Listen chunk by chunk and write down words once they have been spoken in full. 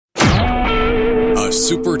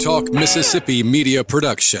SuperTalk Mississippi media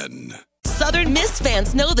production. Southern Miss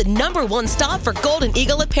fans know the #1 stop for Golden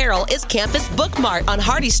Eagle apparel is Campus Book Mart on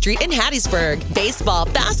Hardy Street in Hattiesburg. Baseball,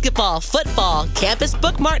 basketball, football, Campus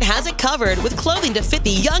Book Mart has it covered with clothing to fit the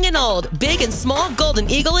young and old, big and small Golden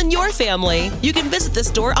Eagle in your family. You can visit the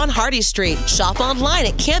store on Hardy Street, shop online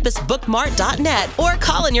at campusbookmart.net, or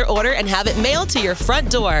call in your order and have it mailed to your front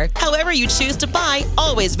door. However you choose to buy,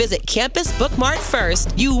 always visit Campus Book Mart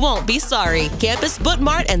first. You won't be sorry. Campus Book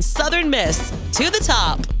Mart and Southern Miss. To the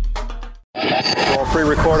top. We'll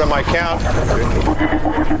pre-record on my count.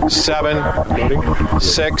 7,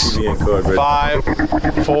 6, 5,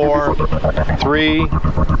 4, 3,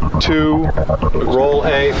 2. Roll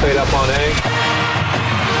A, fade up on A.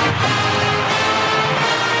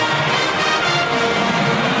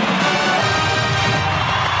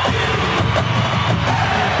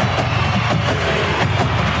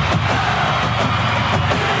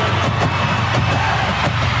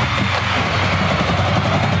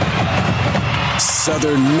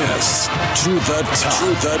 Southern Miss to the top. To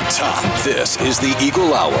the top. This is the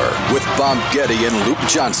Eagle Hour with Bob Getty and Luke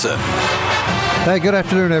Johnson. Hey, good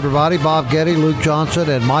afternoon, everybody. Bob Getty, Luke Johnson,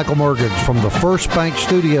 and Michael Mergens from the First Bank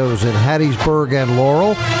Studios in Hattiesburg and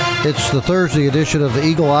Laurel. It's the Thursday edition of the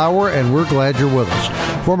Eagle Hour, and we're glad you're with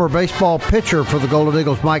us. Former baseball pitcher for the Golden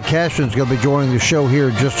Eagles, Mike Cashin, is going to be joining the show here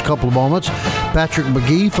in just a couple of moments. Patrick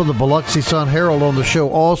McGee from the Biloxi Sun-Herald on the show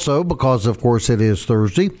also, because, of course, it is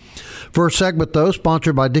Thursday. First segment, though,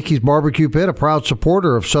 sponsored by Dickey's Barbecue Pit, a proud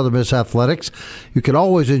supporter of Southern Miss Athletics. You can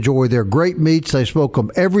always enjoy their great meats. They smoke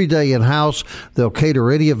them every day in-house. They'll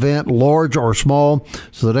cater any event, large or small.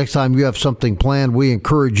 So the next time you have something planned, we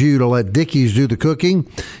encourage you to let Dickey's do the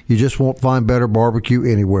cooking. You just won't find better barbecue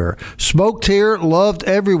anywhere. Smoked here, loved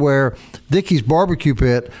everywhere. Dickey's Barbecue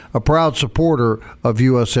Pit, a proud supporter of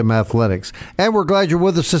USM Athletics. And we're glad you're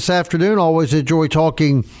with us this afternoon. Always enjoy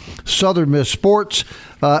talking Southern Miss sports.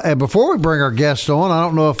 And before we bring our guest on, I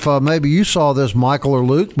don't know if maybe you saw this, Michael or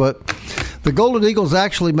Luke, but the Golden Eagles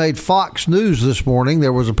actually made Fox News this morning.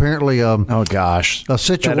 There was apparently a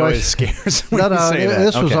situation. That always scares me.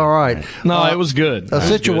 This was all right. No, it was good. A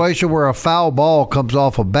situation where a foul ball comes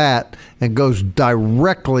off a bat and goes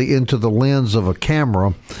directly into the lens of a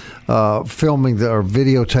camera, filming or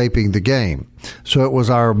videotaping the game. So it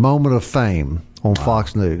was our moment of fame on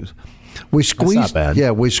Fox News. We squeezed,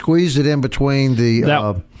 we squeezed it in between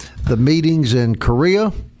the meetings in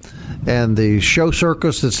Korea and the show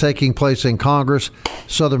circus that's taking place in Congress.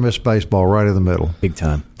 Southern Miss baseball right in the middle, big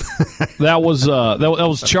time. that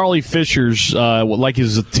was Charlie Fisher's like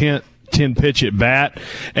his 10 pitch at bat,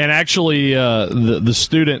 and actually the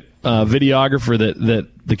student videographer that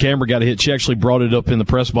the camera got hit, she actually brought it up in the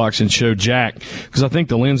press box and showed Jack, because I think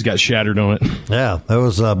the lens got shattered on it. Yeah, it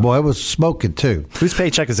was it was smoking too. Whose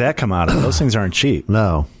paycheck does that come out of? Those things aren't cheap.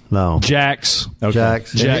 No. Jack's. Okay.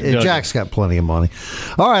 Jack's got plenty of money.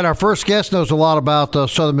 All right, our first guest knows a lot about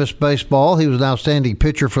Southern Miss baseball. He was an outstanding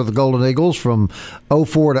pitcher for the Golden Eagles from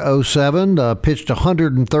 04 to 07, pitched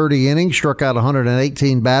 130 innings, struck out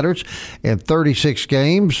 118 batters in 36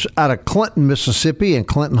 games. Out of Clinton, Mississippi, and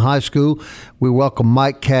Clinton High School, we welcome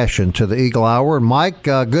Mike Cashin to the Eagle Hour. And Mike,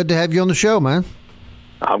 good to have you on the show, man.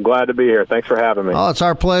 I'm glad to be here. Thanks for having me. Oh, it's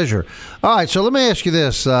our pleasure. All right, so let me ask you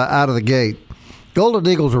this out of the gate. Golden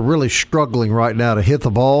Eagles are really struggling right now to hit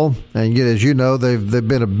the ball, and as you know, they've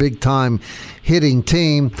been a big-time hitting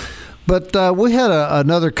team. But we had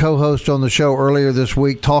another co-host on the show earlier this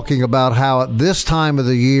week talking about how at this time of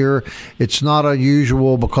the year it's not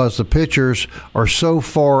unusual because the pitchers are so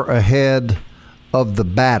far ahead of the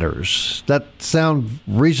batters. That sound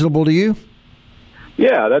reasonable to you?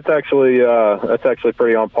 Yeah, that's actually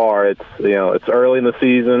pretty on par. It's early in the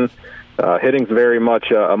season. Hitting's very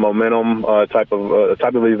much a momentum type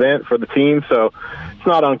of event for the team, so it's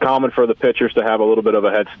not uncommon for the pitchers to have a little bit of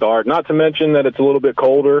a head start. Not to mention that it's a little bit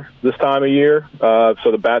colder this time of year,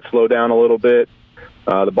 so the bats slow down a little bit.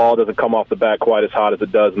 The ball doesn't come off the bat quite as hot as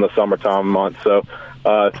it does in the summertime months, so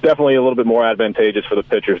it's definitely a little bit more advantageous for the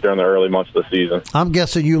pitchers during the early months of the season. I'm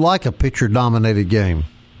guessing you like a pitcher-dominated game.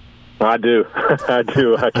 I do. I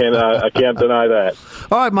can't deny that.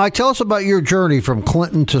 All right, Mike, tell us about your journey from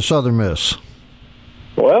Clinton to Southern Miss.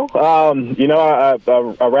 Well,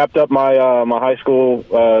 I wrapped up my my high school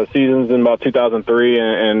seasons in about 2003,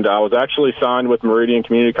 and I was actually signed with Meridian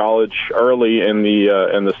Community College early in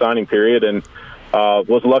the signing period, and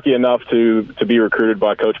was lucky enough to be recruited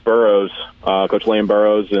by Coach Burrows, Coach Lane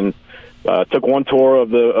Burrows, and took one tour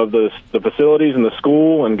of the facilities and the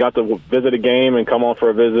school, and got to visit a game and come on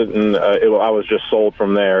for a visit, and I was just sold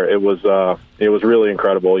from there. It was really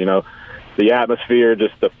incredible. the atmosphere,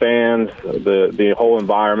 just the fans, the whole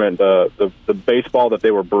environment, the baseball that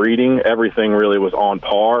they were breeding, everything really was on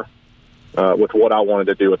par with what I wanted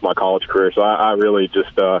to do with my college career. So I really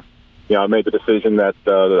just, I made the decision that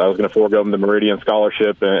I was going to forego the Meridian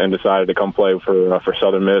scholarship and decided to come play for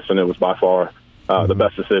Southern Miss, and it was by far the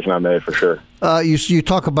best decision I made for sure. You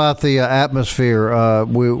talk about the atmosphere.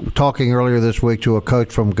 We were talking earlier this week to a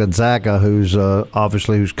coach from Gonzaga who's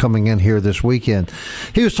coming in here this weekend.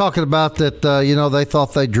 He was talking about that, they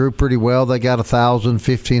thought they drew pretty well. They got 1,000,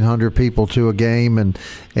 1,500 people to a game, and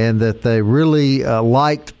that they really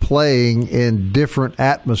liked playing in different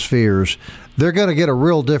atmospheres. They're going to get a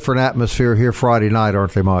real different atmosphere here Friday night,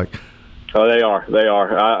 aren't they, Mike? Oh, they are.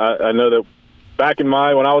 I know that. Back in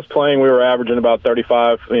when I was playing, we were averaging about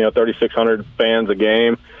 3,600 fans a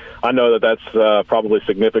game. I know that's probably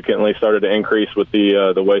significantly started to increase with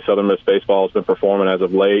the way Southern Miss baseball has been performing as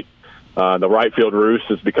of late. The right field roost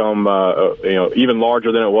has become even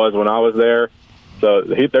larger than it was when I was there. So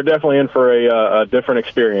they're definitely in for a different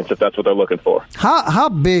experience if that's what they're looking for. How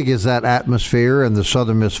big is that atmosphere and the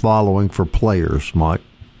Southern Miss following for players, Mike?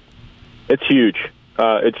 It's huge.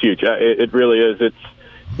 It's huge. It really is.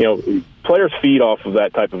 Players feed off of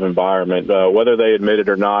that type of environment, whether they admit it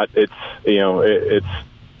or not. There's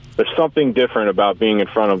something different about being in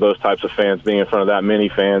front of those types of fans, being in front of that many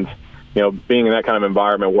fans, being in that kind of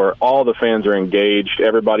environment where all the fans are engaged,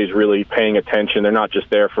 everybody's really paying attention. They're not just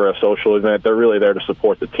there for a social event; they're really there to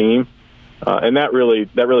support the team, and that really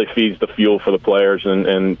feeds the fuel for the players,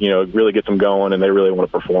 and really gets them going, and they really want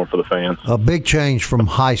to perform for the fans. A big change from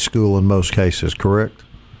high school in most cases, correct?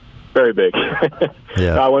 Very big.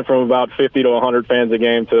 Yeah. I went from about 50 to 100 fans a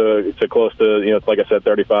game to close to, like I said,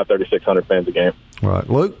 3,600 fans a game. All right.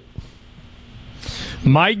 Luke?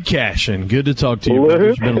 Mike Cashin, good to talk to you. Luke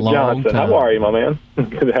It's been a long Johnson, time. how are you, my man?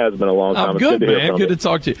 It has been a long time. I'm good, man. Good to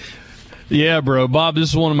talk to you. Yeah, bro. Bob, this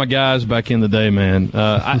is one of my guys back in the day, man.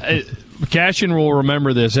 Cashin will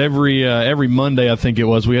remember this. Every Monday, I think it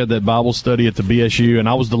was, we had that Bible study at the BSU, and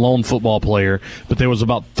I was the lone football player, but there was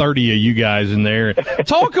about 30 of you guys in there.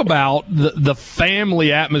 Talk about the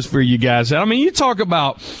family atmosphere you guys had. I mean, you talk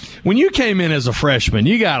about when you came in as a freshman,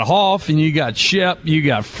 you got Hoff, and you got Shep, you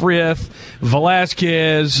got Frith,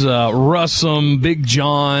 Velasquez, Russum, Big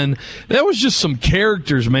John. That was just some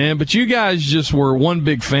characters, man, but you guys just were one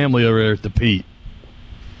big family over there at the Pete.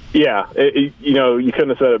 Yeah, you couldn't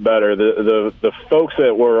have said it better. The folks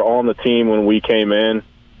that were on the team when we came in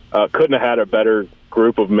couldn't have had a better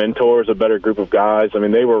group of mentors, a better group of guys. I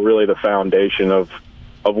mean, they were really the foundation of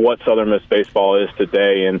what Southern Miss baseball is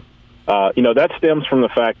today. And, that stems from the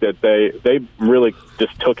fact that they really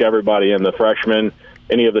just took everybody in, the freshmen,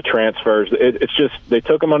 any of the transfers. It's just they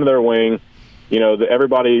took them under their wing.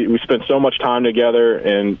 Everybody, we spend so much time together,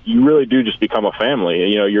 and you really do just become a family.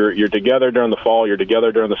 You're together during the fall, you're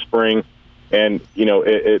together during the spring, and,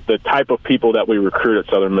 the type of people that we recruit at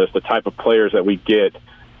Southern Miss, the type of players that we get,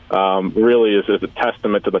 really is a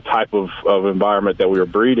testament to the type of environment that we were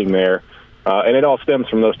breeding there. And it all stems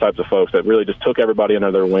from those types of folks that really just took everybody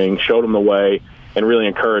under their wing, showed them the way, and really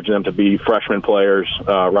encouraged them to be freshman players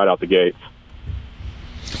right out the gates.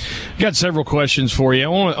 Got several questions for you. I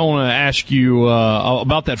want to ask you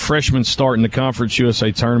about that freshman start in the Conference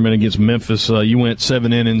USA tournament against Memphis. You went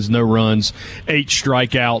 7 innings, no runs, 8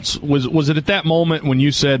 strikeouts. Was it at that moment when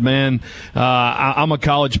you said, "Man, I'm a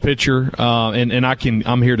college pitcher, and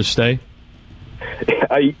I'm here to stay"?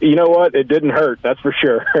 You know what? It didn't hurt. That's for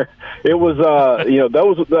sure. It was,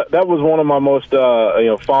 that was one of my most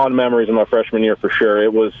fond memories of my freshman year for sure.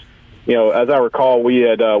 It was. As I recall, we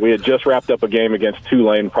had just wrapped up a game against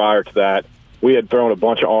Tulane prior to that. We had thrown a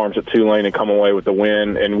bunch of arms at Tulane and come away with the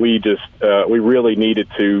win, and we really needed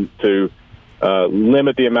to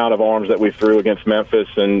limit the amount of arms that we threw against Memphis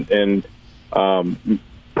and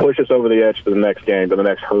push us over the edge to the next game, to the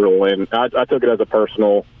next hurdle. And I took it as a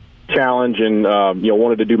personal challenge and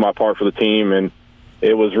wanted to do my part for the team. And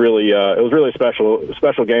it was really a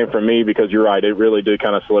special game for me because you're right. It really did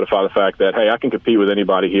kind of solidify the fact that, hey, I can compete with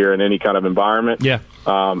anybody here in any kind of environment. Yeah.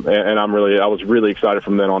 And I was really excited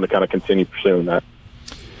from then on to kind of continue pursuing that.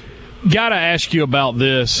 Got to ask you about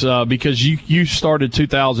this because you started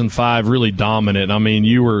 2005 really dominant. I mean,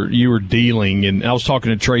 you were dealing, and I was talking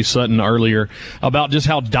to Trey Sutton earlier about just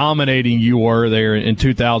how dominating you were there in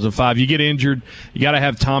 2005. You get injured, you got to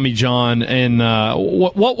have Tommy John, and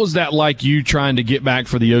what was that like? You trying to get back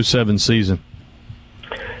for the 07 season?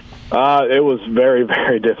 It was very,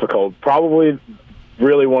 very difficult. Probably,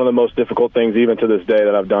 really one of the most difficult things even to this day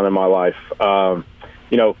that I've done in my life.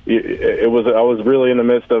 I was really in the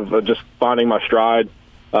midst of just finding my stride.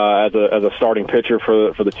 as a starting pitcher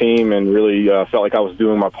for the team, and really felt like I was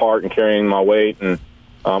doing my part and carrying my weight. And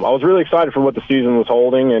I was really excited for what the season was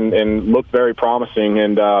holding, and looked very promising.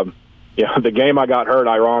 And the game I got hurt,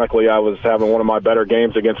 ironically, I was having one of my better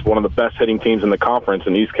games against one of the best hitting teams in the conference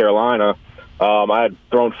in East Carolina. I had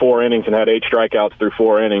thrown 4 innings and had 8 strikeouts through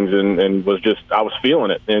 4 innings, and I was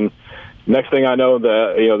feeling it. And next thing I know,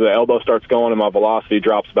 the elbow starts going and my velocity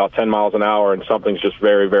drops about 10 miles an hour, and something's just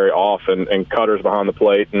very, very off, and Cutter's behind the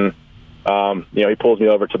plate. And, he pulls me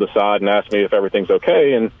over to the side and asks me if everything's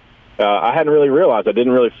okay. And I hadn't really realized. I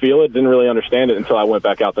didn't really feel it, didn't really understand it until I went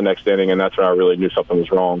back out the next inning, and that's when I really knew something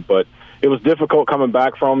was wrong. But it was difficult coming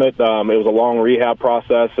back from it. It was a long rehab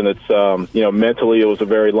process, and it's, mentally it was a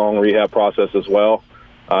very long rehab process as well.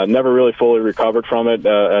 Never really fully recovered from it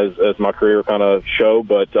as my career kind of showed,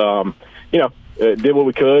 but did what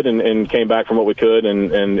we could and came back from what we could,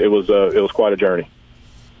 and it was quite a journey.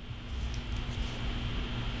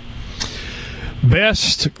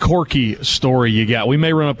 Best Corky story you got? We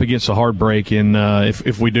may run up against a hard break, and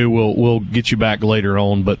if we do, we'll get you back later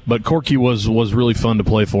on. But Corky was really fun to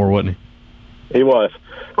play for, wasn't he? He was.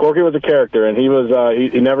 Corky was a character, and he was.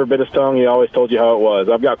 He never bit his tongue. He always told you how it was.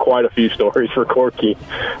 I've got quite a few stories for Corky.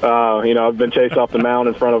 I've been chased off the mound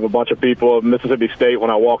in front of a bunch of people at Mississippi State when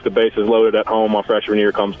I walked the bases loaded at home. My freshman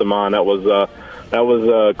year comes to mind. That was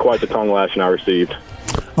quite the tongue lashing I received.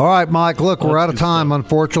 All right, Mike, look, we're out of time,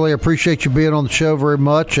 unfortunately. I appreciate you being on the show very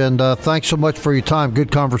much, and thanks so much for your time. Good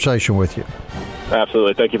conversation with you.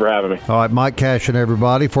 Absolutely. Thank you for having me. All right, Mike Cashin,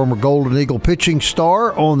 everybody, former Golden Eagle pitching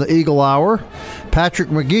star on the Eagle Hour. Patrick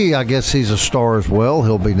McGee, I guess he's a star as well.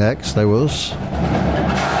 He'll be next. Stay with us.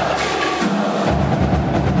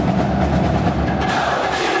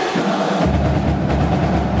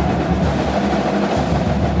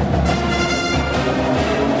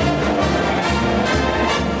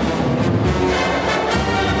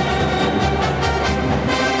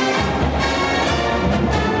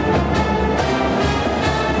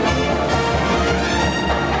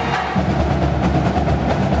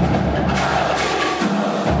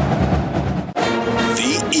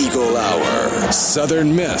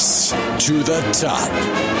 Southern Miss to the top.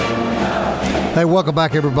 Hey, welcome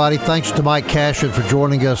back, everybody. Thanks to Mike Cashin for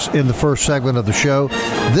joining us in the first segment of the show.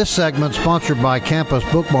 This segment sponsored by Campus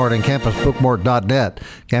Bookmart and campusbookmart.net.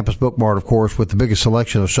 Campus Bookmart, of course, with the biggest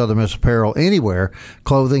selection of Southern Miss apparel anywhere: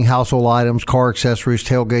 clothing, household items, car accessories,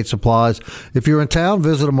 tailgate supplies. If you're in town,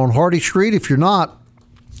 visit them on Hardy Street. If you're not,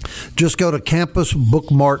 just go to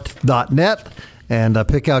campusbookmart.net and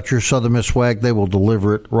pick out your Southern Miss swag. They will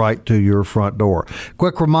deliver it right to your front door.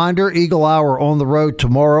 Quick reminder, Eagle Hour on the road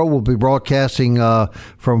tomorrow. We'll be broadcasting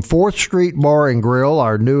from 4th Street Bar and Grill,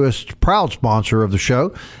 our newest proud sponsor of the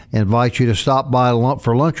show. Invite you to stop by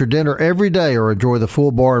for lunch or dinner every day, or enjoy the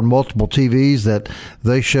full bar and multiple TVs that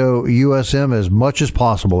they show USM as much as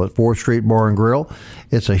possible at 4th Street Bar and Grill.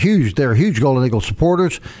 They're huge Golden Eagle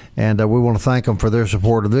supporters, and we want to thank them for their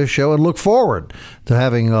support of this show and look forward to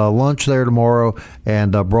having lunch there tomorrow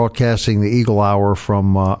and broadcasting the Eagle Hour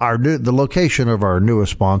from the location of our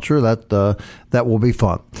newest sponsor. That will be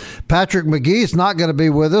fun. Patrick McGee is not going to be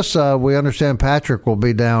with us. We understand Patrick will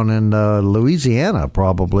be down in Louisiana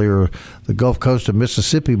probably, or the Gulf Coast of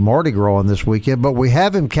Mississippi, Mardi Gras on this weekend. But we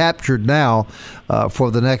have him captured now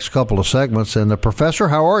for the next couple of segments. And Professor,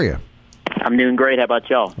 how are you? I'm doing great. How about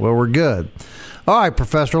y'all? Well, we're good. All right,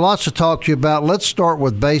 Professor, lots to talk to you about. Let's start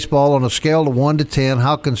with baseball. On a scale of 1 to 10,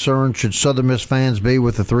 how concerned should Southern Miss fans be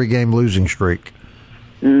with the 3-game losing streak?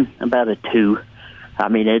 About a 2. I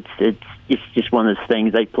mean, it's just one of those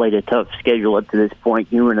things. They played a tough schedule up to this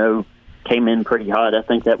point. UNO came in pretty hot. I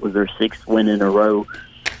think that was their 6th win in a row.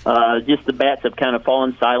 Just the bats have kind of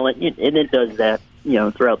fallen silent, and it does that,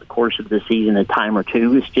 throughout the course of the season a time or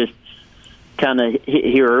two. It's just kind of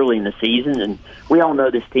here early in the season, and we all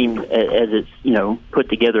know this team, as it's put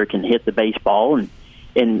together, can hit the baseball,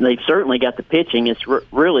 and they've certainly got the pitching. It's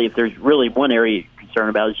really, if there's really one area you're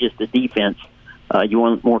concerned about, is just the defense. You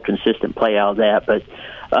want more consistent play out of that, but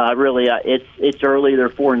really, it's early. They're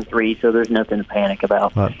 4-3, so there's nothing to panic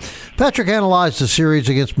about. Patrick analyzed the series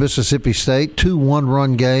against Mississippi State, 2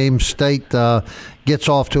 one-run games. State gets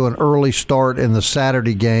off to an early start in the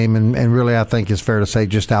Saturday game, and really, I think it's fair to say,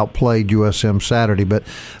 just outplayed USM Saturday. But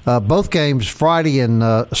both games, Friday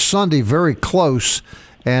and Sunday, very close.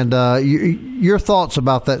 And your thoughts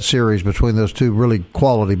about that series between those two really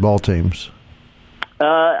quality ball teams?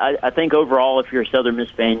 I think overall, if you're a Southern Miss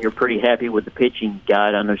fan, you're pretty happy with the pitching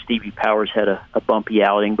guide. I know Stevie Powers had a bumpy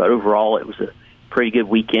outing, but overall it was a pretty good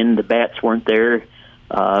weekend. The bats weren't there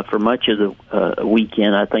for much of the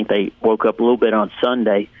weekend. I think they woke up a little bit on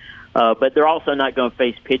Sunday. But they're also not going to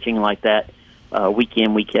face pitching like that week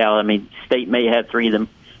in, week out. I mean, State may have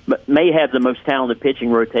may have the most talented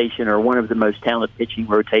pitching rotation or one of the most talented pitching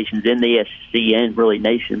rotations in the SEC and really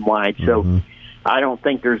nationwide. So I don't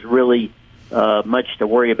think there's really much to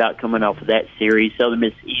worry about coming off of that series. Southern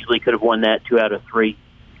Miss easily could have won that 2 out of 3.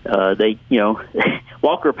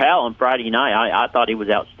 Walker Powell on Friday night, I thought he was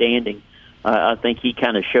outstanding. I think he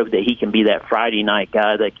kind of showed that he can be that Friday night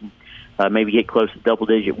guy that can maybe get close to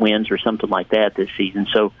double-digit wins or something like that this season.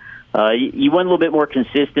 So you want a little bit more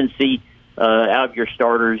consistency out of your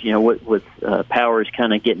starters, with Powers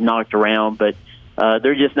kind of getting knocked around, but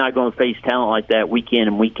they're just not going to face talent like that week in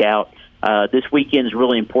and week out. This weekend is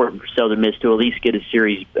really important for Southern Miss to at least get a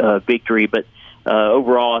series victory, but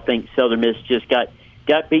overall I think Southern Miss just got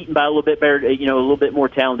beaten by a little bit better, a little bit more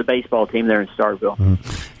talented baseball team there in Starkville.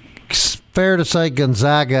 It's fair to say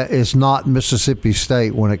Gonzaga is not Mississippi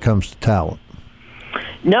State when it comes to talent.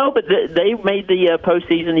 No, but they made the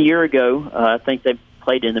postseason a year ago. I think they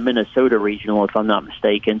played in the Minnesota Regional, if I'm not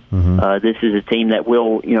mistaken. This is a team that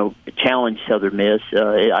will, challenge Southern Miss.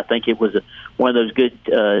 I think it was one of those good.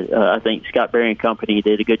 I think Scott Berry and company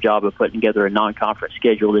did a good job of putting together a non-conference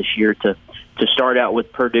schedule this year to start out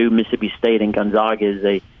with Purdue, Mississippi State, and Gonzaga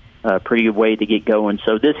is a pretty good way to get going.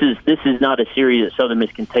 So this is not a series that Southern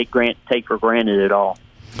Miss can take for granted at all.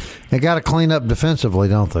 They got to clean up defensively,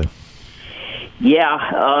 don't they?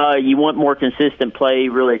 Yeah, you want more consistent play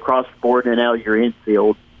really across the board and out of your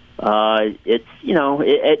infield. It's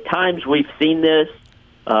at times we've seen this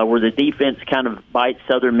where the defense kind of bites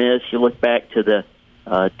Southern Miss. You look back to the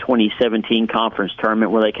 2017 conference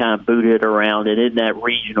tournament where they kind of booted around, and in that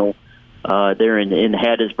regional there in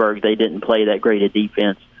Hattiesburg, they didn't play that great a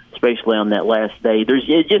defense, especially on that last day.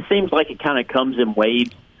 It just seems like it kind of comes in waves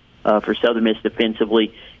for Southern Miss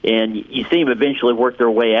defensively, and you see them eventually work their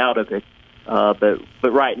way out of it.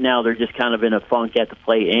 But right now they're just kind of in a funk at the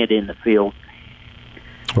plate and in the field.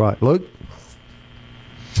 Right, Luke?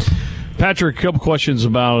 Patrick, a couple questions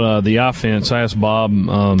about the offense. I asked Bob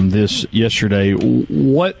this yesterday.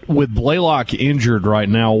 What, with Blaylock injured right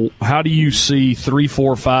now, how do you see 3,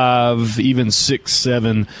 4, 5, even 6,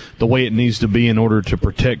 7 the way it needs to be in order to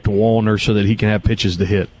protect Wallner so that he can have pitches to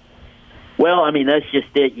hit? Well, I mean, that's just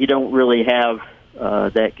it. You don't really have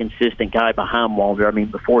that consistent guy behind Wallner. I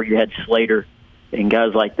mean, before you had Slater and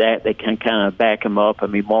guys like that can kind of back him up. I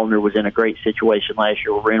mean, Wallner was in a great situation last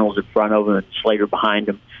year with Reynolds in front of him and Slater behind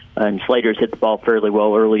him. And Slater's hit the ball fairly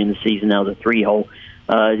well early in the season out of the 3-hole.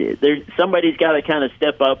 Somebody's got to kind of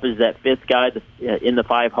step up as that fifth guy in the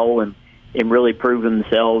 5-hole and really prove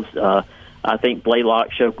themselves. I think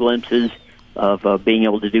Blaylock showed glimpses of being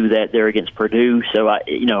able to do that there against Purdue. So,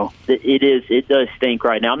 it does stink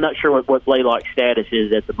right now. I'm not sure what Blaylock's status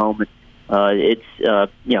is at the moment. Somebody's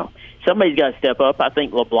got to step up. I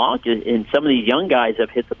think LeBlanc and some of these young guys have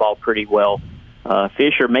hit the ball pretty well.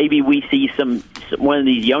 Fisher, maybe we see one of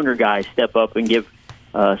these younger guys step up and give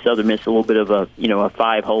Southern Miss a little bit of a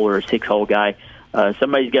 5-hole or a 6-hole guy.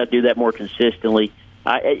 Somebody's got to do that more consistently.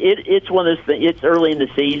 It's one of those things. It's early in the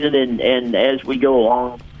season, and as we go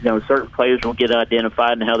along, certain players will get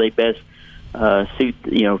identified and how they best fit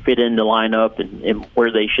in the lineup and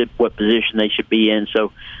where they should, what position they should be in.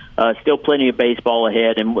 So, still plenty of baseball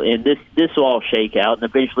ahead, and this will all shake out, and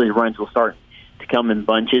eventually the runs will start to come in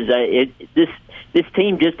bunches. This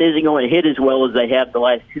team just isn't going to hit as well as they have the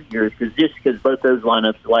last 2 years, because both those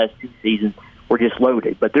lineups the last 2 seasons were just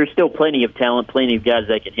loaded. But there's still plenty of talent, plenty of guys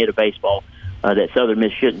that can hit a baseball that Southern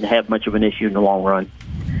Miss shouldn't have much of an issue in the long run.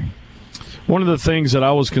 One of the things that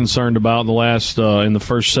I was concerned about in the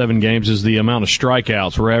first 7 games is the amount of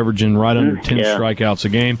strikeouts. We're averaging right under 10 strikeouts a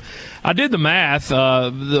game. I did the math,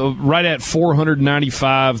 right at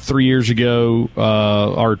 495 3 years ago,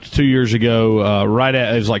 or 2 years ago, right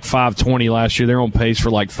at, it was like 520 last year. They're on pace for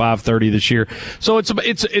like 530 this year. So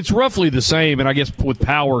it's roughly the same, and I guess with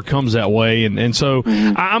power comes that way. And so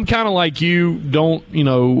I'm kind of like you,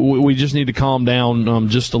 we just need to calm down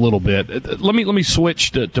just a little bit. Let me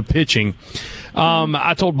switch to pitching.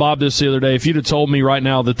 I told Bob this the other day. If you'd have told me right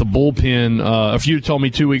now that the bullpen, if you'd have told me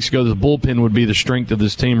 2 weeks ago that the bullpen would be the strength of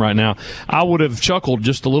this team right now, I would have chuckled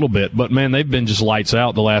just a little bit. But, man, they've been just lights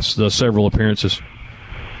out the last several appearances.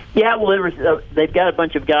 Yeah, well, they've got a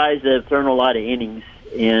bunch of guys that have thrown a lot of innings.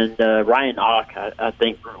 And Ryan Ock, I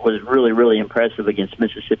think, was really, really impressive against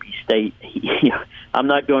Mississippi State. I'm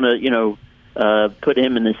not going to, put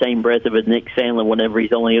him in the same breath of a Nick Sandlin whenever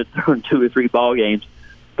he's only thrown 2 or 3 ball games.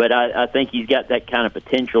 But I think he's got that kind of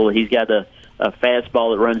potential. He's got a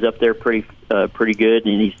fastball that runs up there pretty good,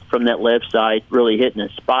 and he's from that left side really hitting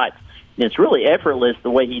his spots. And it's really effortless the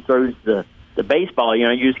way he throws the baseball.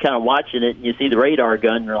 You're just kind of watching it, and you see the radar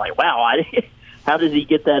gun, and you're like, wow, how does he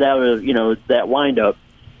get that out of that windup?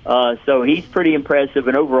 So he's pretty impressive.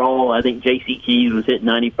 And overall, I think J.C. Keys was hitting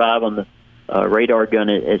 95 on the radar gun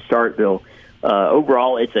at Starkville.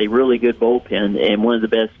 Overall, it's a really good bullpen and one of the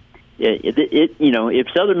best. If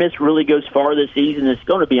Southern Miss really goes far this season, it's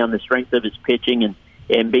going to be on the strength of its pitching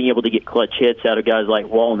and being able to get clutch hits out of guys like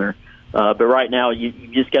Wallner. But right now, you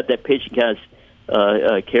just got that pitching guys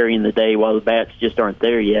carrying the day while the bats just aren't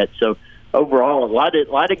there yet. So overall, a lot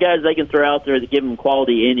of guys they can throw out there that give them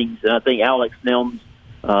quality innings. And I think Alex Nelms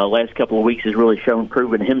last couple of weeks has really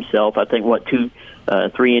proven himself. I think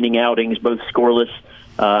 3 inning outings, both scoreless.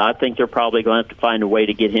 I think they're probably going to have to find a way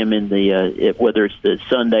to get him in the whether it's the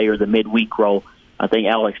Sunday or the midweek role. I think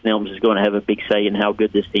Alex Nelms is going to have a big say in how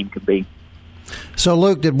good this team can be. So,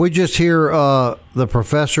 Luke, did we just hear the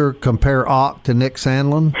professor compare Ock to Nick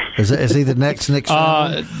Sandlin? Is he the next Nick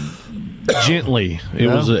Sandlin? Gently. It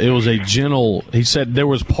was a gentle. He said there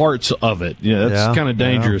was parts of it. Yeah, that's kind of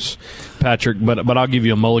dangerous, Patrick. But I'll give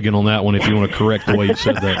you a mulligan on that one if you want to correct the way you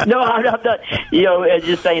said that. No, I'm not.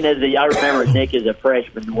 Just saying. I remember Nick as a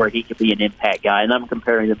freshman where he could be an impact guy, and I'm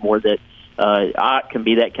comparing him more that Ock can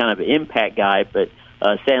be that kind of impact guy, but.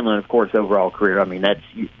 Sandlin, of course, overall career. I mean,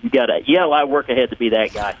 you got a lot of work ahead to be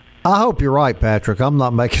that guy. I hope you're right, Patrick. I'm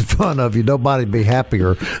not making fun of you. Nobody'd be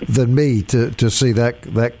happier than me to see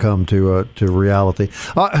that come to reality.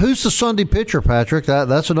 Who's the Sunday pitcher, Patrick?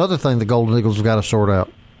 That's another thing the Golden Eagles have got to sort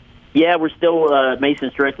out. Yeah, we're still Mason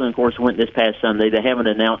Strickland, of course, went this past Sunday. They haven't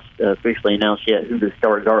officially announced yet who the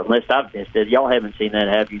starters are, unless I've missed it. Y'all haven't seen that,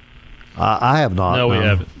 have you? I have not. No, we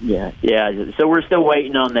haven't. Yeah. So we're still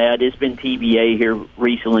waiting on that. It's been TBA here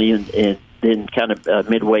recently, and then kind of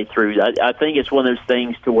midway through. I think it's one of those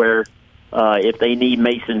things to where if they need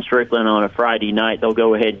Mason Strickland on a Friday night, they'll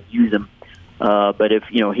go ahead and use him. But if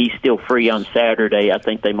he's still free on Saturday, I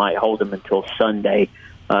think they might hold him until Sunday.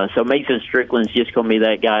 So Mason Strickland's just going to be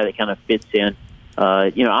that guy that kind of fits in.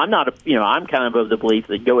 I'm kind of the belief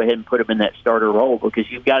that go ahead and put him in that starter role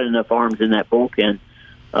because you've got enough arms in that bullpen.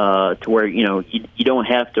 To where you don't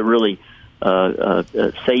have to really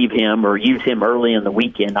save him or use him early in the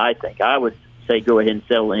weekend. I think I would say go ahead and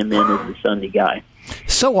settle him in as the Sunday guy.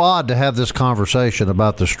 So odd to have this conversation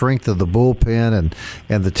about the strength of the bullpen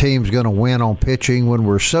and the team's going to win on pitching when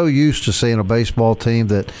we're so used to seeing a baseball team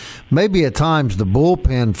that maybe at times the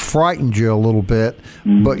bullpen frightened you a little bit,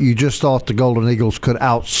 but you just thought the Golden Eagles could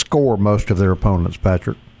outscore most of their opponents.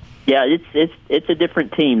 Patrick. Yeah, it's a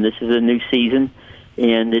different team. This is a new season.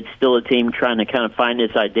 And it's still a team trying to kind of find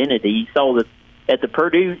its identity. You saw that at the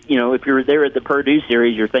Purdue, if you're there at the Purdue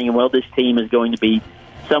series, you're thinking, well, this team is going to be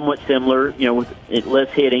somewhat similar, with less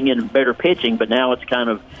hitting and better pitching. But now it's kind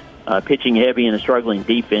of pitching heavy and a struggling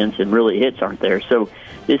defense, and really hits aren't there. So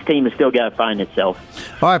this team has still got to find itself.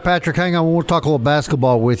 All right, Patrick, hang on. We'll talk a little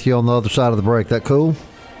basketball with you on the other side of the break. That cool?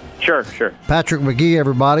 Sure. Patrick Magee,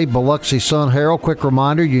 everybody, Biloxi Sun Herald. Quick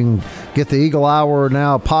reminder, you can get the Eagle Hour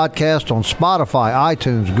now podcast on Spotify,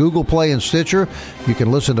 iTunes, Google Play, and Stitcher. You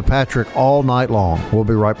can listen to Patrick all night long. We'll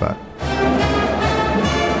be right back.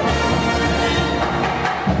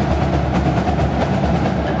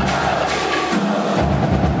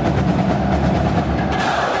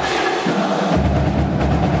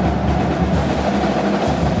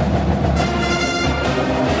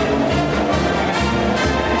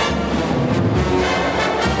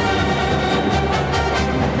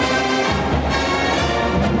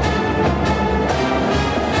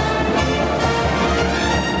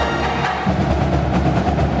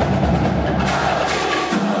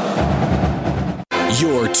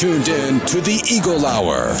 You're tuned in to the Eagle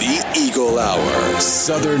Hour. The Eagle Hour.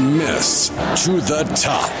 Southern Miss to the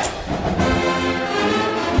top.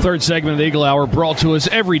 Third segment of the Eagle Hour brought to us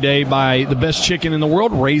every day by the best chicken in the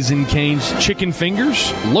world, Raising Cane's Chicken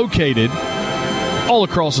Fingers, located all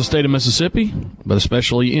across the state of Mississippi, but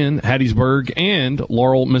especially in Hattiesburg and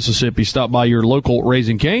Laurel, Mississippi. Stop by your local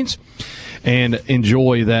Raising Cane's and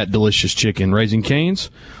enjoy that delicious chicken. Raising Cane's,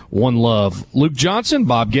 one love. Luke Johnson,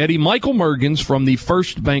 Bob Getty, Michael Mergens from the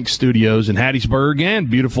First Bank Studios in Hattiesburg and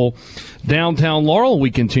beautiful downtown Laurel.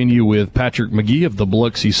 We continue with Patrick Magee of the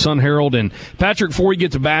Biloxi Sun Herald. And Patrick, before we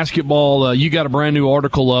get to basketball, you got a brand new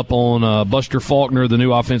article up on Buster Faulkner, the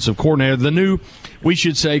new offensive coordinator, the new, we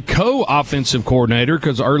should say, co-offensive coordinator,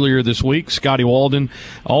 because earlier this week, Scotty Walden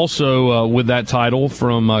also with that title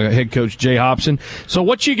from head coach Jay Hobson. So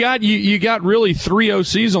what you got? You got really 3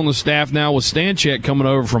 OCs on the staff now with Stanchek coming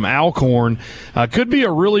over from Alcorn. Could be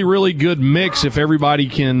a really, really good mix if everybody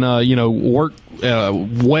can, work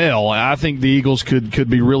well. I think the Eagles could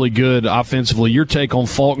be really good offensively. Your take on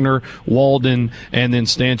Faulkner, Walden, and then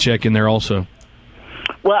Stanchek in there also.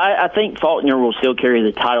 Well, I think Faulkner will still carry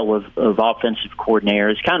the title of offensive coordinator.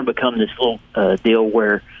 It's kind of become this little deal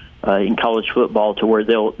where in college football to where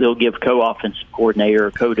they'll give co-offensive coordinator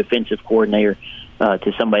or co-defensive coordinator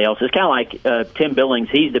to somebody else. It's kind of like Tim Billings,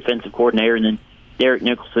 he's defensive coordinator, and then Derek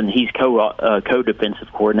Nicholson, he's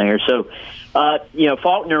co-defensive coordinator. So,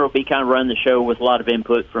 Faulkner will be kind of running the show with a lot of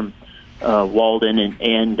input from Walden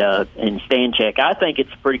and Stanchek. I think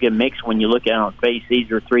it's a pretty good mix when you look at it on face.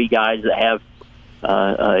 These are three guys that have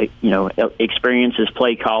experience as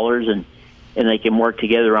play callers, and they can work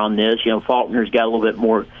together on this. Faulkner's got is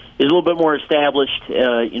a little bit more established,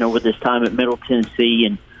 with his time at Middle Tennessee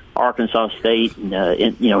and Arkansas State,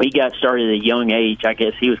 and he got started at a young age. I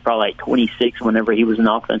guess he was probably like 26 whenever he was an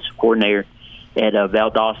offensive coordinator at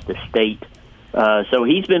Valdosta State. So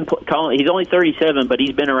he's been calling. He's only 37, but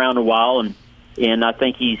he's been around a while, and I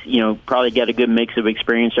think he's probably got a good mix of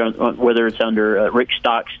experience, whether it's under Rick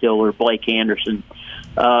Stockstill or Blake Anderson.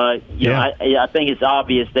 I think it's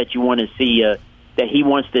obvious that you want to see that he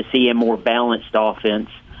wants to see a more balanced offense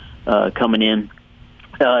coming in.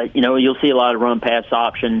 You'll see a lot of run pass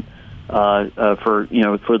option for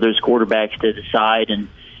those quarterbacks to decide, and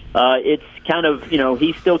it's kind of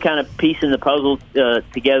he's still kind of piecing the puzzle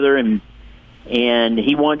together, and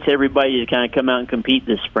he wants everybody to kind of come out and compete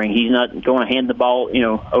this spring. He's not going to hand the ball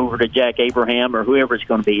over to Jack Abraham or whoever it's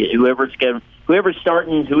going to be. Whoever's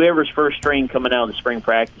starting, whoever's first string coming out of the spring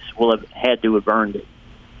practice will have had to have earned it.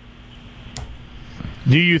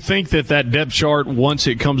 Do you think that depth chart, once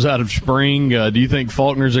it comes out of spring, do you think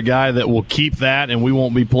Faulkner's a guy that will keep that and we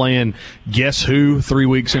won't be playing guess who 3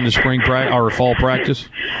 weeks into spring practice or fall practice?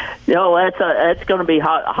 No, that's going to be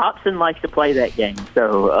Hopson likes to play that game.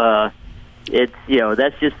 So it's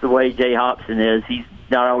that's just the way Jay Hopson is. He's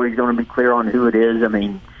not always going to be clear on who it is. I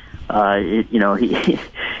mean,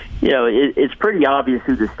 it's pretty obvious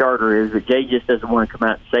who the starter is, but Jay just doesn't want to come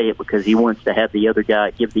out and say it because he wants to have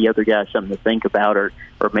give the other guy something to think about, or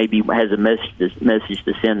maybe has a message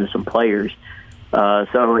to send to some players. I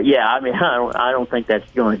don't think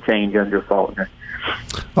that's going to change under Faulkner.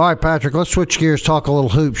 All right, Patrick, let's switch gears, talk a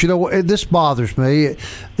little hoops. This bothers me.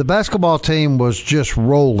 The basketball team was just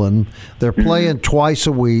rolling. They're playing twice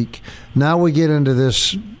a week. Now we get into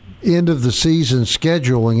this end of the season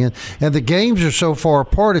scheduling, and the games are so far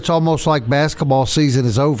apart, it's almost like basketball season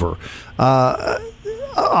is over.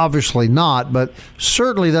 Obviously not, but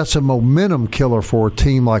certainly that's a momentum killer for a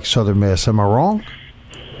team like Southern Miss. Am I wrong?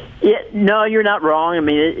 Yeah, no, you're not wrong. I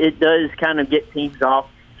mean, it does kind of get teams off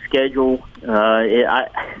schedule.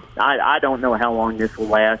 I don't know how long this will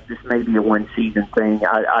last. This may be a one-season thing.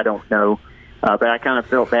 I don't know. But I kind of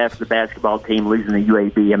felt bad for the basketball team losing the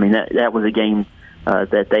UAB. I mean, that was a game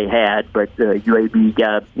that they had, but UAB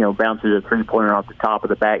got bounces a three-pointer off the top of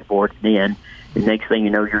the backboard and in. The next thing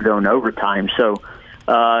you know, you're going overtime. So,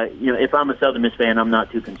 if I'm a Southern Miss fan, I'm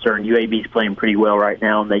not too concerned. UAB's playing pretty well right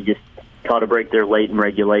now, and they just caught a break there late in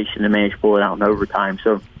regulation and managed to pull it out in overtime.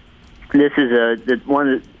 So, this is one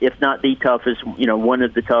of the, if not the toughest, one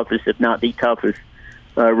of the toughest, if not the toughest,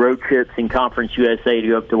 road trips in Conference USA to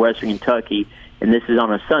go up to Western Kentucky, and this is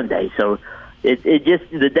on a Sunday. So it just,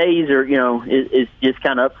 the days are, it's just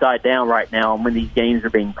kind of upside down right now when these games are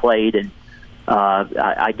being played, and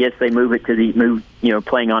I guess they move it to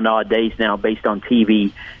playing on odd days now based on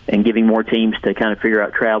TV and giving more teams to kind of figure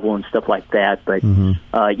out travel and stuff like that. But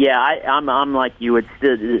I'm like you. It's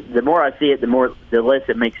the more I see it, the less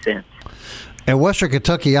it makes sense. And Western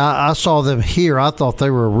Kentucky, I saw them here. I thought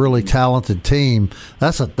they were a really talented team.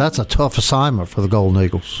 That's a tough assignment for the Golden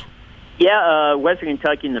Eagles. Yeah, Western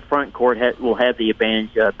Kentucky in the front court will have the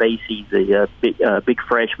advantage. Basie, the big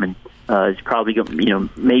freshman, is probably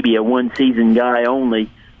maybe a one-season guy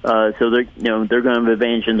only. So they're going to have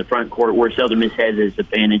advantage in the front court, where Southern Miss has its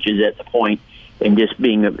advantages at the point and just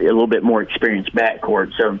being a little bit more experienced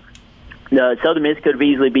backcourt. So Southern Miss could have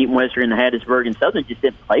easily beaten Western in Hattiesburg, and Southern just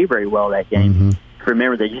didn't play very well that game. Mm-hmm.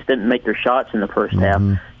 Remember, they just didn't make their shots in the first half.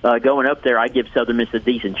 Going up there, I give Southern Miss a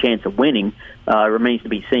decent chance of winning. Remains to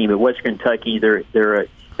be seen. But Western Kentucky, they're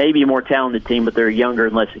maybe a more talented team, but they're younger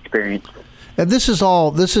and less experienced. And this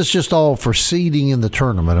is just all for seeding in the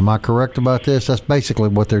tournament. Am I correct about this? That's basically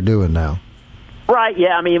what they're doing now. Right,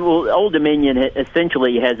 yeah. I mean, Old Dominion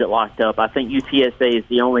essentially has it locked up. I think UTSA is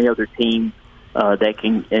the only other team that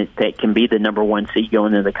can be the number one seed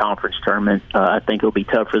going into the conference tournament. I think it'll be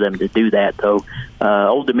tough for them to do that, though.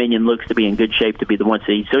 Old Dominion looks to be in good shape to be the one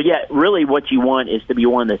seed. So, yeah, really what you want is to be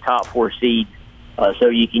one of the top four seeds so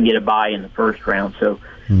you can get a bye in the first round. So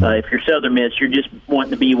if you're Southern Miss, you're just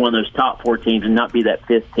wanting to be one of those top four teams and not be that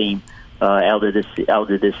fifth team. out of this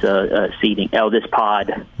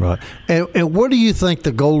pod. Right. And what do you think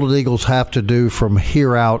the Golden Eagles have to do from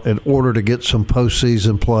here out in order to get some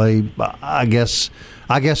postseason play? I guess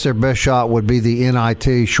their best shot would be the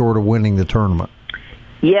NIT, short of winning the tournament.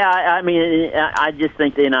 Yeah, I mean, I just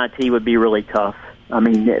think the NIT would be really tough. I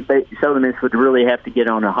mean, Southern Miss would really have to get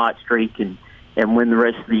on a hot streak and win the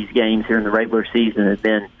rest of these games here in the regular season, and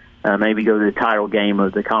then maybe go to the title game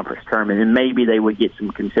of the conference tournament, and maybe they would get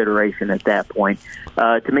some consideration at that point.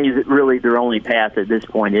 To me, really their only path at this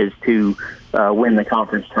point is to win the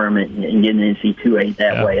conference tournament and get an NC2A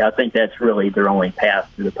that way. I think that's really their only path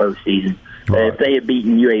to the postseason. Right. If they had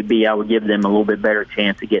beaten UAB, I would give them a little bit better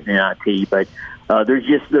chance of getting an NIT, but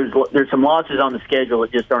there's some losses on the schedule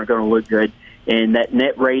that just aren't going to look good. And that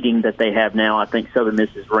net rating that they have now, I think Southern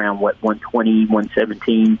Miss is around 120,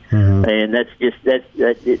 117, and that's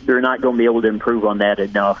they're not going to be able to improve on that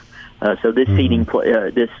enough. So this seeding,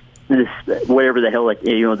 this whatever the hell,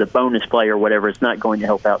 the bonus play or whatever, it's not going to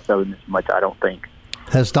help out Southern Miss much, I don't think.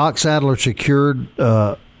 Has Doc Sadler secured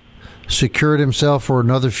himself for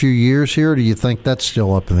another few years here? Or do you think that's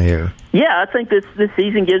still up in the air? Yeah, I think this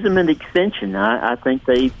season gives him an extension. I think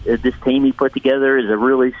this team he put together is a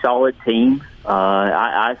really solid team.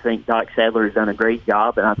 I think Doc Sadler has done a great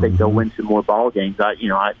job, and I think they'll win some more ball games.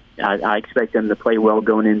 I expect them to play well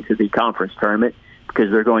going into the conference tournament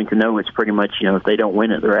because they're going to know it's pretty much, if they don't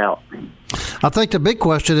win it, they're out. I think the big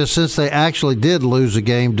question is, since they actually did lose a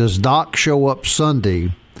game, does Doc show up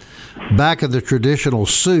Sunday back in the traditional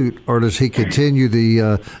suit, or does he continue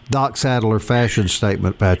the Doc Sadler fashion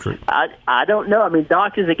statement, Patrick? I don't know. I mean,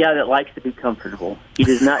 Doc is a guy that likes to be comfortable. He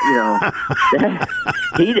does not,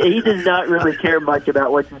 he does not really care much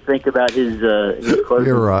about what you think about his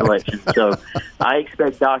clothing selection. So I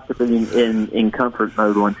expect Doc to be in comfort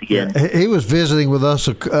mode once again. He was visiting with us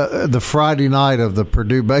the Friday night of the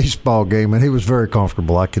Purdue baseball game, and he was very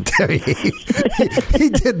comfortable, I can tell you. He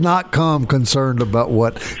did not come concerned about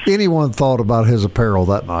what anyone thought about his apparel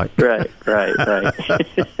that night. Right.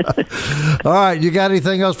 All right, you got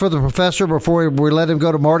anything else for the professor before we let him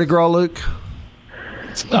go to Mardi Gras, Luke?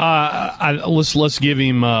 Let's give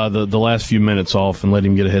him the last few minutes off and let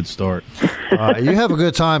him get a head start. All right, you have a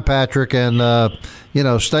good time, Patrick, and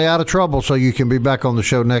stay out of trouble so you can be back on the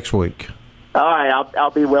show next week. All right,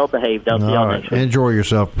 I'll be well behaved. I'll see y'all next week. Enjoy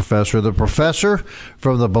yourself, Professor. The professor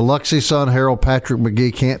from the Biloxi Sun-Herald, Patrick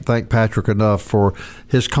McGee. Can't thank Patrick enough for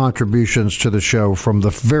his contributions to the show from the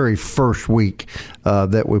very first week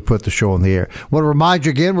that we put the show on the air. I want to remind you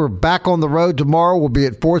again, we're back on the road tomorrow. We'll be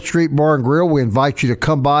at 4th Street Bar and Grill. We invite you to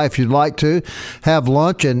come by if you'd like to have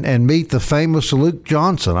lunch and meet the famous Luke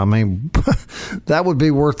Johnson. I mean, that would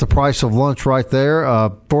be worth the price of lunch right there.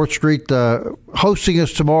 4th Street hosting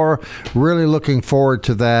us tomorrow. Really looking forward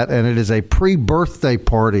to that, and it is a pre-birthday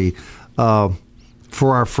party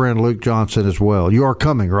for our friend Luke Johnson as well. You are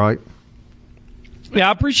coming, right? Yeah,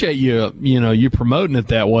 I appreciate you promoting it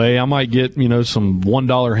that way. I might get, some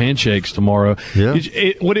 $1 handshakes tomorrow.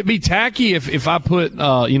 Yeah. Would it be tacky if I put,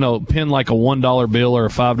 pin like a $1 bill or a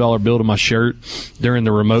 $5 bill to my shirt during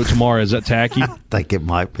the remote tomorrow? Is that tacky? I think it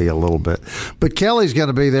might be a little bit. But Kelly's going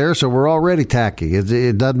to be there, so we're already tacky.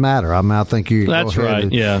 It doesn't matter. I mean, I think you That's go ahead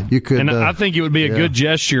right, yeah. You could, and I think it would be a good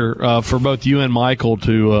gesture for both you and Michael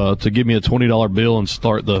to give me a $20 bill and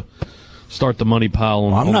start the money pile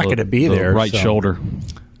on. I'm not going to be there. Right shoulder.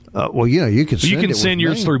 Well, you can. You can send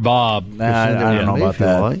yours through Bob. I don't know about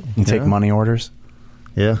that. Like. You take money orders.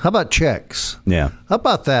 Yeah. How about checks? Yeah. How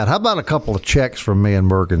about that? How about a couple of checks from me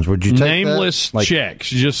and Mergens? Would you take nameless that?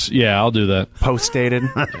 checks? I'll do that. Post dated.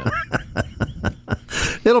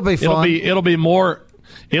 It'll be fun. It'll be more.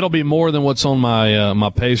 It'll be more than what's on my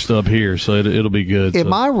pay stub here, so it'll be good.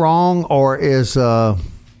 Am I wrong, or is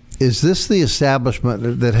this the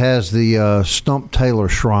establishment that has the Stump Taylor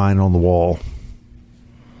shrine on the wall?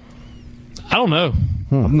 I don't know.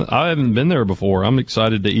 I haven't been there before. I'm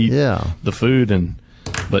excited to eat the food,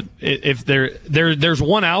 but if there's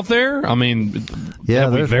one out there, I mean,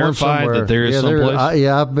 have we verified that there is someplace?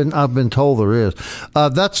 I've been told there is.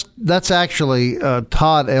 That's actually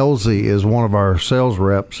Todd Elzey is one of our sales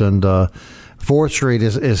reps, and 4th Street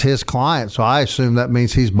is his client, so I assume that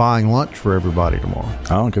means he's buying lunch for everybody tomorrow.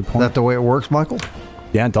 Oh, good point. Is that the way it works, Michael?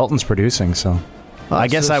 Yeah, Dalton's producing, so I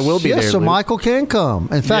guess I will be there. So Luke. Michael can come.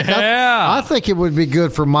 In fact, I think it would be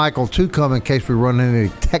good for Michael to come in case we run into any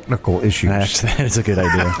technical issues. That is a good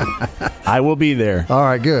idea. I will be there. All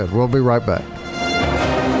right, good. We'll be right back.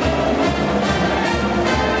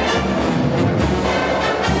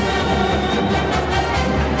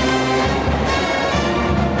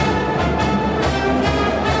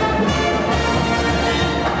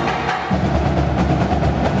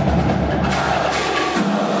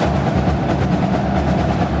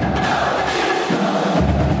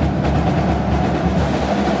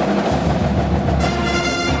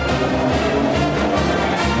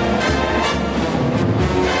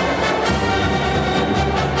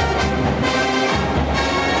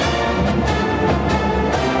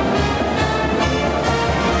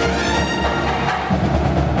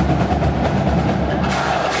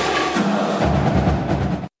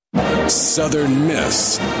 Southern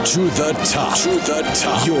Miss to the top. To the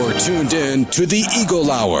top. You're tuned in to the Eagle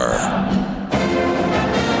Hour.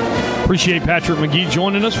 Appreciate Patrick McGee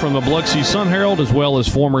joining us from the Biloxi Sun-Herald, as well as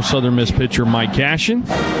former Southern Miss pitcher Mike Cashin.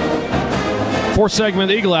 Fourth segment of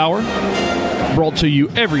the Eagle Hour, brought to you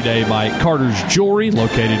every day by Carter's Jewelry,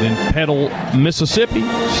 located in Petal, Mississippi.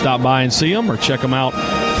 Stop by and see them, or check them out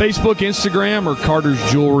Facebook, Instagram, or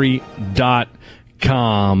cartersjewelry.com.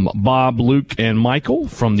 Bob, Luke, and Michael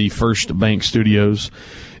from the First Bank Studios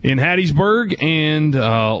in Hattiesburg, and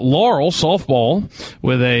Laurel softball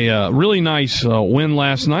with a really nice win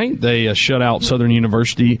last night. They shut out Southern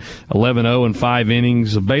University 11-0 in 5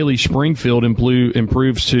 innings. Bailey Springfield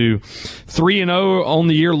improves to 3-0 on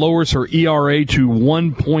the year, lowers her ERA to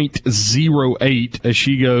 1.08 as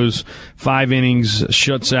she goes 5 innings,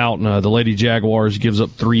 shuts out the Lady Jaguars, gives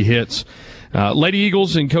up 3 hits. Lady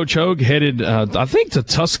Eagles and Coach Hogue headed, I think, to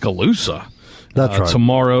Tuscaloosa. That's right.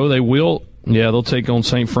 Tomorrow. They will. Yeah, they'll take on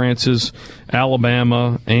St. Francis,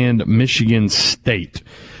 Alabama, and Michigan State.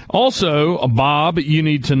 Also, Bob, you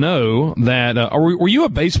need to know that were you a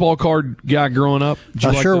baseball card guy growing up?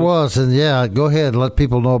 I sure was, and yeah, go ahead and let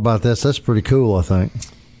people know about this. That's pretty cool, I think.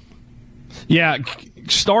 Yeah,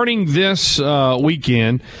 starting this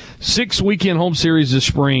weekend, 6 weekend home series this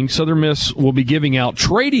spring, Southern Miss will be giving out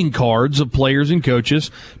trading cards of players and coaches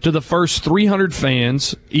to the first 300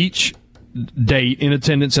 fans each date in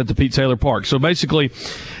attendance at the Pete Taylor Park. So basically,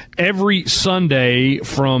 every Sunday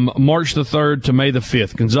from March the 3rd to May the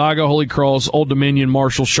 5th, Gonzaga, Holy Cross, Old Dominion,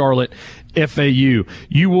 Marshall, Charlotte, FAU,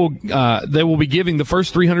 they will be giving the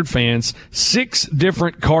first 300 fans 6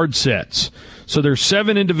 different card sets. So there's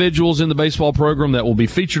 7 individuals in the baseball program that will be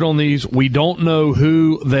featured on these. We don't know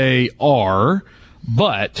who they are,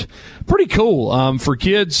 but pretty cool for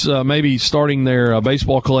kids maybe starting their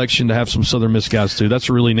baseball collection to have some Southern Miss guys too. That's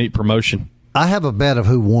a really neat promotion. I have a bet of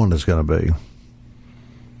who one is going to be.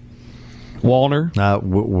 Wallner.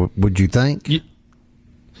 Would you think?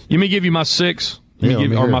 You may give you my 6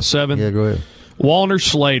 or my 7. Yeah, go ahead. Wallner,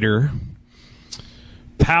 Slater,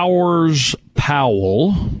 Powers,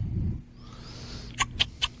 Powell,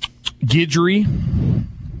 Guidry,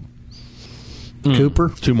 Cooper.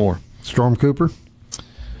 2 more. Storm Cooper.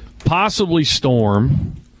 Possibly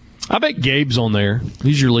Storm. I bet Gabe's on there.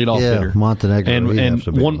 He's your leadoff hitter. Montenegro. And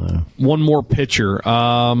one more pitcher.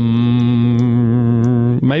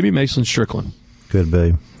 Maybe Mason Strickland. Could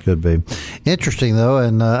be. Interesting, though,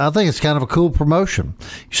 and I think it's kind of a cool promotion.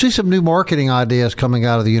 You see some new marketing ideas coming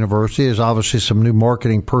out of the university. There's obviously some new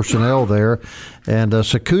marketing personnel there, and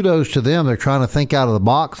so kudos to them. They're trying to think out of the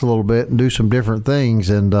box a little bit and do some different things,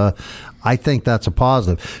 and I think that's a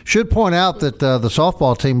positive. Should point out that the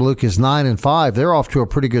softball team, Luke, is 9-5. They're off to a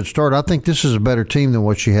pretty good start. I think this is a better team than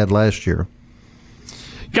what she had last year.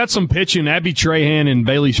 Got some pitching. Abby Trahan and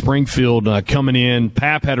Bailey Springfield coming in.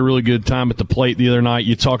 Pap had a really good time at the plate the other night.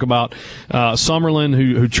 You talk about Summerlin,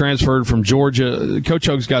 who transferred from Georgia. Coach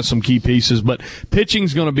Hogue's got some key pieces, but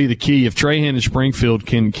pitching's going to be the key if Trahan and Springfield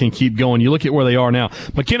can keep going. You look at where they are now.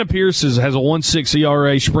 McKenna Pierce has a 1.6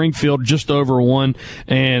 ERA. Springfield just over 1,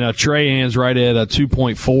 and Trahan's right at a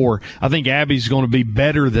 2.4. I think Abby's going to be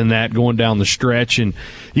better than that going down the stretch. And,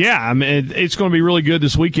 yeah, I mean, it's going to be really good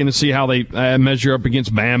this weekend to see how they measure up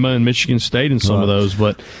against Bama and Michigan State and some of those,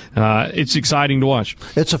 but it's exciting to watch.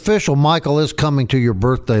 It's official. Michael is coming to your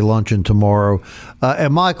birthday luncheon tomorrow.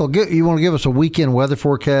 And Michael, you want to give us a weekend weather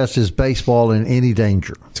forecast? Is baseball in any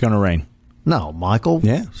danger? It's going to rain. No, Michael.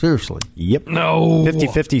 Yeah. Seriously. Yep. No.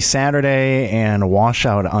 50-50 Saturday and a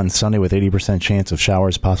washout on Sunday with 80% chance of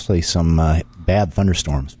showers, possibly some bad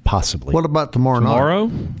thunderstorms, possibly. What about tomorrow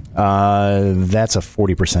night? That's a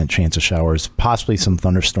 40% chance of showers, possibly some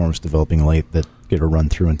thunderstorms developing late that get a run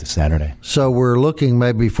through into Saturday. So we're looking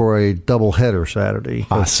maybe for a doubleheader Saturday.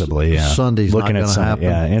 Possibly, yeah. Sunday's looking not going to happen.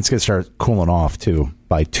 Yeah, and it's going to start cooling off, too.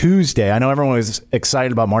 By Tuesday, I know everyone was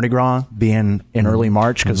excited about Mardi Gras being in early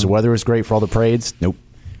March because the weather is great for all the parades. Nope.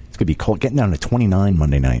 It's going to be cold, getting down to 29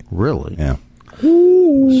 Monday night. Really? Yeah.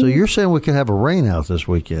 So you're saying we could have a rain out this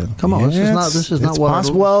weekend? Come on, this is not what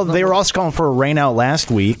possible. Well, they were also calling for a rain out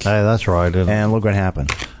last week. Hey, that's right. And look what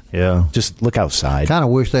happened. Yeah. Just look outside. Kind of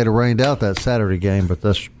wish they'd have rained out that Saturday game, but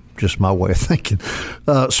that's just my way of thinking.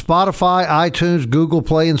 Spotify, iTunes, Google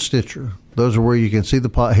Play, and Stitcher. Those are where you can see hear the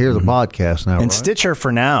podcast now. And right? Stitcher,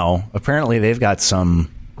 for now, apparently they've got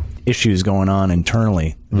some issues going on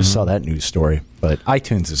internally. I just saw that news story. But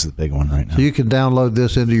iTunes is the big one right now. So you can download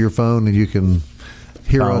this into your phone and you can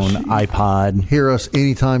hear us. iPod. Hear us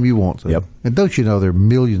anytime you want to. Yep. And don't you know there are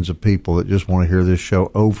millions of people that just want to hear this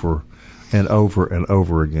show over and over and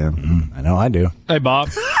over again. I know I do. Hey, Bob.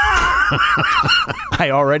 I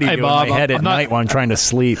already do Bob, in my head I'm at not- night when I'm trying to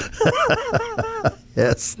sleep.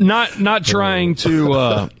 Yes. Not trying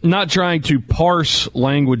to parse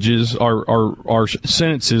languages or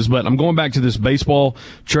sentences, but I'm going back to this baseball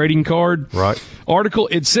trading card article.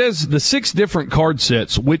 It says the 6 different card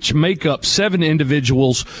sets, which make up 7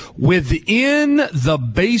 individuals within the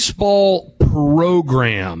baseball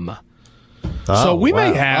program. So we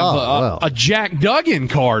may have a Jack Duggan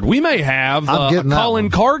card. We may have a Colin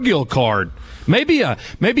Cargill card. Maybe a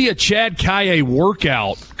Chad Kaye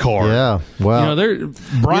workout card. Yeah, well,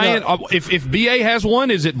 Brian. If BA has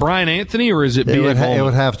one, is it Brian Anthony or is it BA? It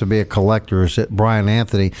would have to be a collector. Is it Brian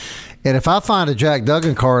Anthony? And if I find a Jack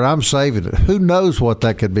Duggan card, I'm saving it. Who knows what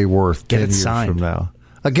that could be worth 10 years from now?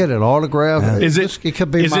 I get it autographed. Yeah. It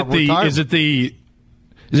could be my retirement.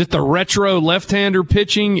 Is it the retro left-hander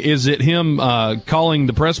pitching? Is it him calling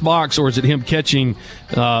the press box, or is it him catching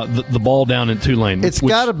the ball down in Tulane? It's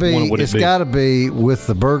got to be. It's got to be with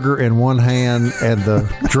the burger in one hand and the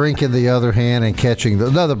drink in the other hand, and catching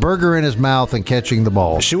the burger in his mouth and catching the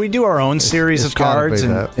ball. Should we do our own series of cards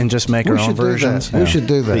and just make our own versions? We should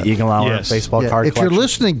do that. The Eagle Hour baseball card. If you're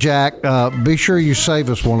listening, Jack, be sure you save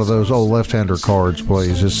us one of those old left-hander cards,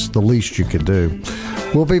 please. It's the least you could do.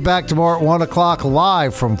 We'll be back tomorrow at 1 o'clock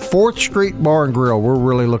live from 4th Street Bar and Grill. We're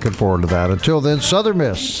really looking forward to that. Until then, Southern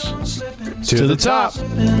Miss. To the top.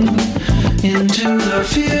 Into the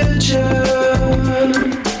future.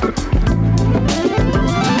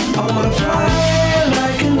 I want to fly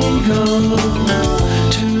like an eagle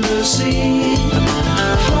to the sea.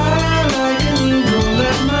 Fly like an eagle,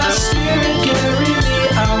 let my spirit carry me.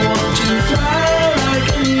 I want to fly like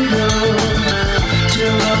an eagle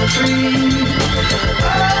till I'm free.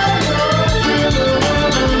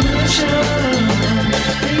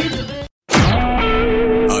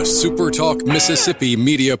 A SuperTalk Mississippi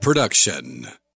media production.